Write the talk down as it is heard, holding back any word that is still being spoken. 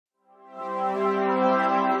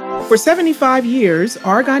For 75 years,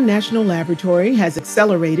 Argonne National Laboratory has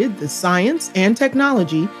accelerated the science and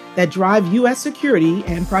technology that drive U.S. security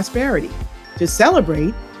and prosperity. To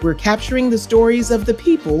celebrate, we're capturing the stories of the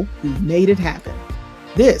people who've made it happen.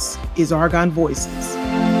 This is Argonne Voices.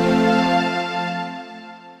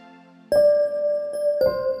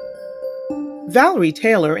 Valerie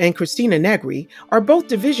Taylor and Cristina Negri are both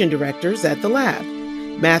division directors at the lab.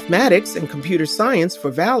 Mathematics and computer science for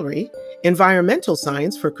Valerie, environmental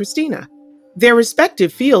science for Cristina. Their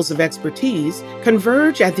respective fields of expertise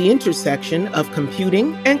converge at the intersection of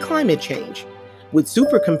computing and climate change. With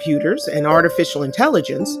supercomputers and artificial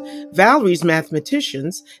intelligence, Valerie's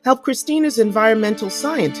mathematicians help Cristina's environmental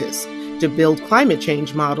scientists to build climate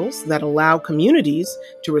change models that allow communities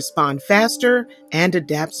to respond faster and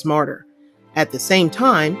adapt smarter. At the same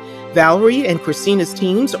time, Valerie and Cristina's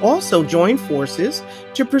teams also join forces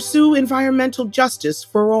to pursue environmental justice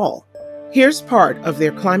for all. Here's part of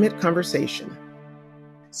their climate conversation.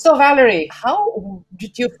 So, Valerie, how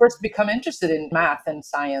did you first become interested in math and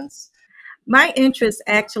science? My interest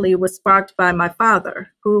actually was sparked by my father,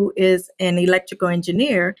 who is an electrical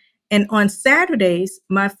engineer. And on Saturdays,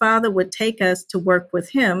 my father would take us to work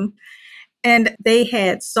with him. And they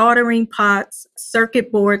had soldering pots, circuit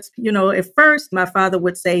boards. At first, my father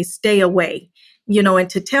would say, stay away. And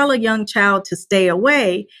to tell a young child to stay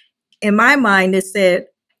away, in my mind, it said,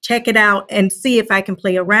 check it out and see if I can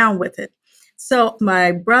play around with it. So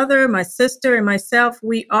my brother, my sister, and myself,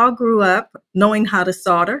 we all grew up knowing how to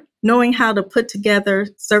solder, knowing how to put together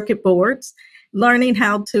circuit boards, learning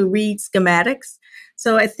how to read schematics.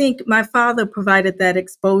 So I think my father provided that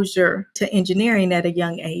exposure to engineering at a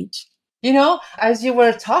young age. As you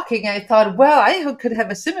were talking, I thought, well, I could have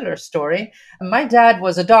a similar story. My dad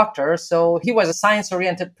was a doctor, so he was a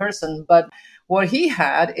science-oriented person, but what he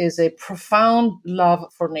had is a profound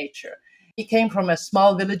love for nature. He came from a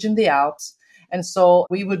small village in the Alps, and so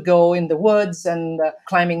we would go in the woods and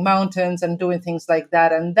climbing mountains and doing things like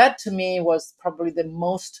that. And that to me was probably the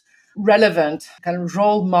most relevant kind of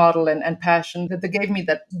role model and passion that gave me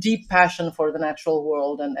that deep passion for the natural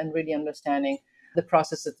world and really understanding the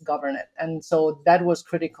process that govern it. And so that was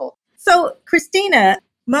critical. So, Cristina,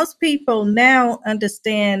 most people now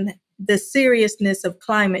understand the seriousness of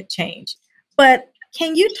climate change. But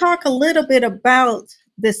can you talk a little bit about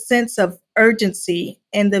the sense of urgency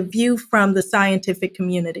and the view from the scientific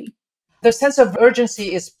community? The sense of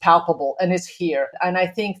urgency is palpable and it's here. And I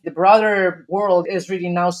think the broader world is really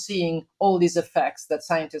now seeing all these effects that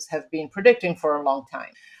scientists have been predicting for a long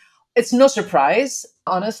time. It's no surprise,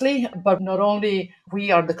 honestly, but not only we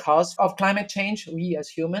are the cause of climate change, we as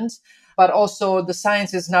humans, but also the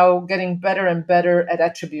science is now getting better and better at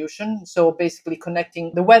attribution. So basically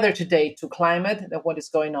connecting the weather today to climate and what is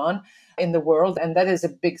going on in the world. And that is a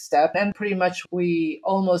big step. And pretty much we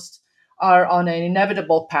almost are on an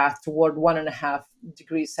inevitable path toward 1.5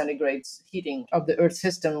 degrees centigrade heating of the Earth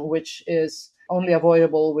system, which is only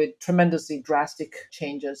avoidable with tremendously drastic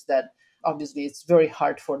changes that obviously it's very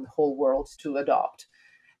hard for the whole world to adopt.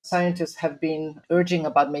 Scientists have been urging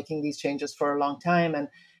about making these changes for a long time, and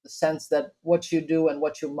the sense that what you do and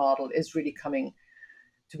what you model is really coming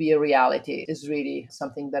to be a reality is really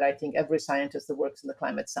something that I think every scientist that works in the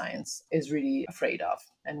climate science is really afraid of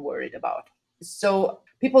and worried about. So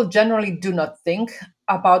people generally do not think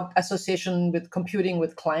about association with computing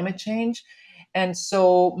with climate change. And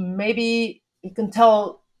so maybe you can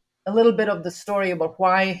tell a little bit of the story about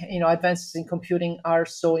why, advances in computing are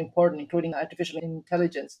so important, including artificial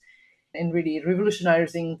intelligence, and really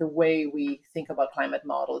revolutionizing the way we think about climate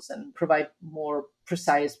models and provide more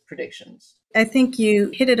precise predictions. I think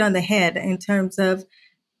you hit it on the head in terms of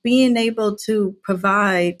being able to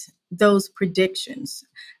provide those predictions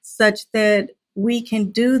such that we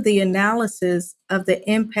can do the analysis of the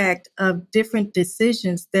impact of different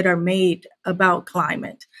decisions that are made about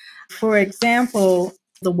climate. For example,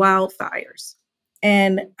 the wildfires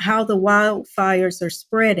and how the wildfires are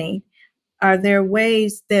spreading. Are there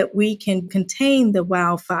ways that we can contain the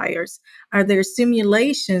wildfires? Are there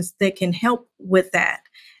simulations that can help with that?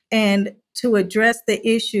 And to address the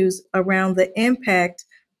issues around the impact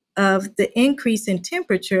of the increase in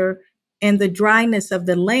temperature and the dryness of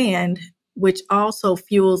the land, which also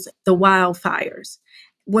fuels the wildfires.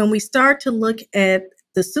 When we start to look at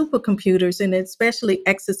the supercomputers and especially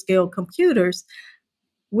exascale computers,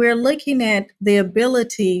 we're looking at the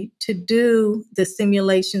ability to do the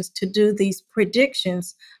simulations, to do these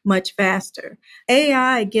predictions much faster.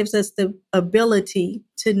 AI gives us the ability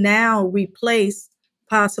to now replace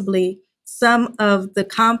possibly some of the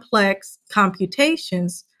complex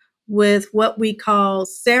computations with what we call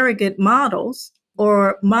surrogate models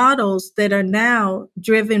or models that are now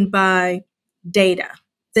driven by data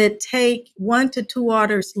that take 1 to 2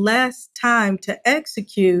 orders less time to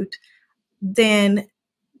execute than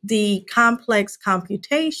the complex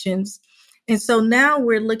computations. And so now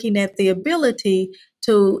we're looking at the ability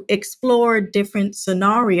to explore different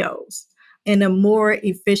scenarios in a more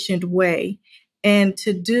efficient way and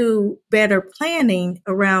to do better planning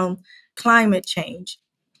around climate change.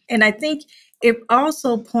 And I think it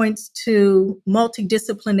also points to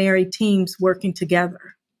multidisciplinary teams working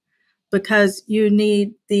together, because you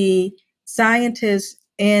need the scientists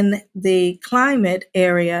in the climate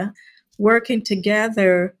area working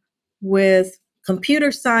together with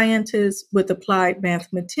computer scientists, with applied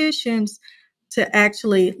mathematicians to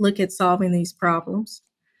actually look at solving these problems.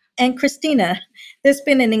 And Cristina, there's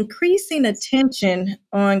been an increasing attention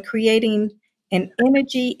on creating an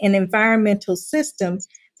energy and environmental system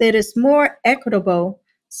that is more equitable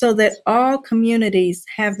so that all communities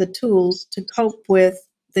have the tools to cope with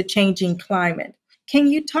the changing climate. Can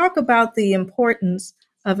you talk about the importance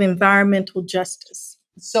of environmental justice?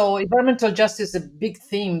 So environmental justice is a big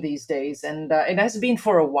theme these days, and it has been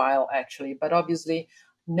for a while, actually. But obviously,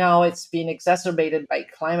 now it's been exacerbated by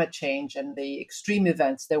climate change and the extreme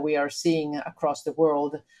events that we are seeing across the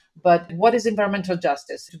world. But what is environmental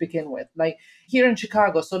justice to begin with? Like here in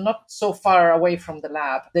Chicago, so not so far away from the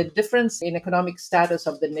lab, the difference in economic status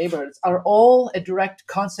of the neighborhoods are all a direct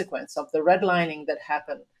consequence of the redlining that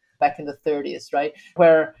happened back in the 30s, right?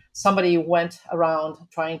 Where somebody went around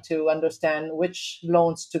trying to understand which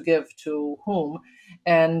loans to give to whom.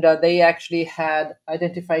 And they actually had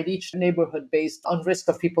identified each neighborhood based on risk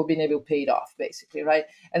of people being able to pay it off, basically, right?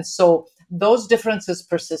 And so those differences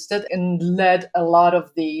persisted and led a lot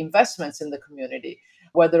of the investments in the community,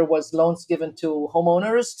 whether it was loans given to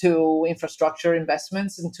homeowners, to infrastructure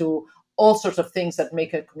investments, and to all sorts of things that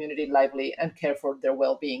make a community lively and care for their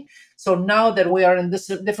well-being. So now that we are in this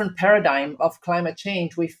different paradigm of climate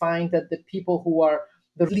change, we find that the people who are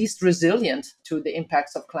the least resilient to the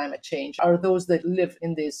impacts of climate change are those that live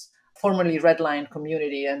in this formerly redlined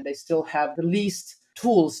community, and they still have the least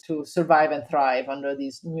tools to survive and thrive under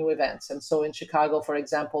these new events. And so in Chicago, for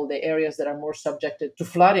example, the areas that are more subjected to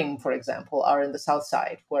flooding, for example, are in the South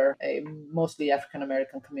Side, where a mostly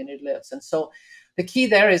African-American community lives. And so the key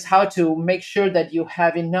there is how to make sure that you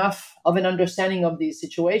have enough of an understanding of these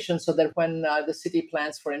situations so that when the city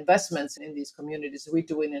plans for investments in these communities, we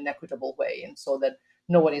do it in an equitable way, and so that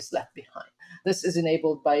no one is left behind. This is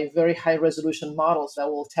enabled by very high resolution models that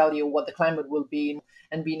will tell you what the climate will be,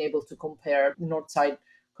 and being able to compare north side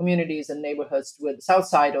communities and neighborhoods with the south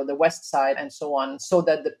side or the west side and so on, so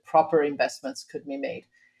that the proper investments could be made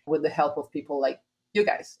with the help of people like you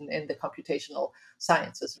guys in the computational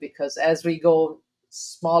sciences. Because as we go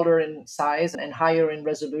smaller in size and higher in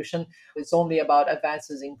resolution, it's only about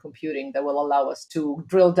advances in computing that will allow us to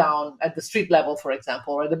drill down at the street level, for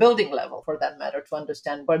example, or the building level, for that matter, to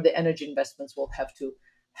understand where the energy investments will have to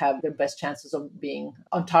have their best chances of being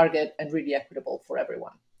on target and really equitable for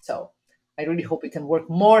everyone. So I really hope we can work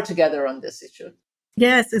more together on this issue.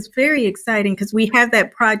 Yes, it's very exciting because we have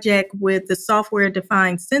that project with the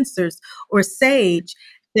software-defined sensors, or SAGE,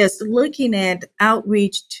 that's looking at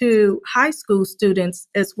outreach to high school students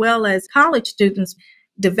as well as college students,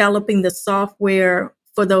 developing the software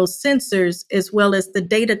for those sensors, as well as the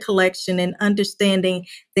data collection and understanding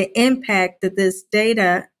the impact that this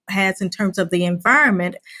data has in terms of the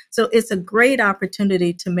environment. So it's a great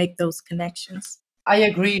opportunity to make those connections. I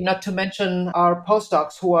agree, not to mention our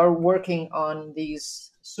postdocs who are working on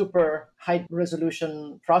these super high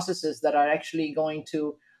resolution processes that are actually going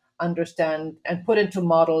to understand and put into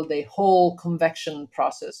model the whole convection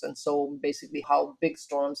process. And so basically how big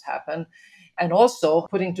storms happen, and also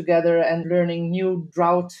putting together and learning new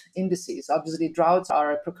drought indices. Obviously, droughts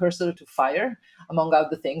are a precursor to fire, among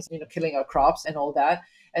other things, killing our crops and all that.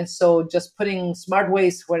 And so just putting smart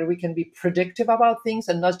ways where we can be predictive about things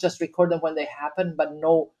and not just record them when they happen, but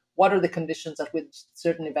know what are the conditions at which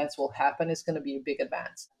certain events will happen is going to be a big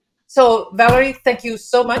advance. So, Valerie, thank you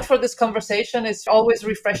so much for this conversation. It's always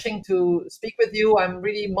refreshing to speak with you. I'm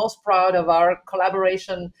really most proud of our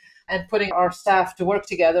collaboration and putting our staff to work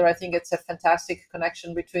together. I think it's a fantastic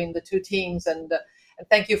connection between the two teams. And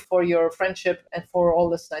thank you for your friendship and for all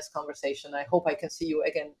this nice conversation. I hope I can see you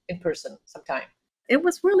again in person sometime. It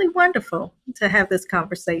was really wonderful to have this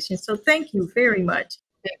conversation. So thank you very much.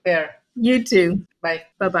 Take care. You too. Bye.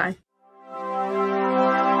 Bye-bye.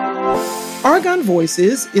 Argonne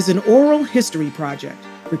Voices is an oral history project,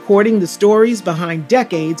 recording the stories behind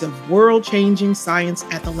decades of world-changing science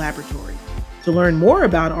at the laboratory. To learn more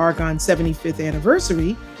about Argonne's 75th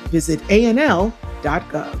anniversary, visit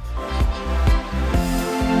anl.gov.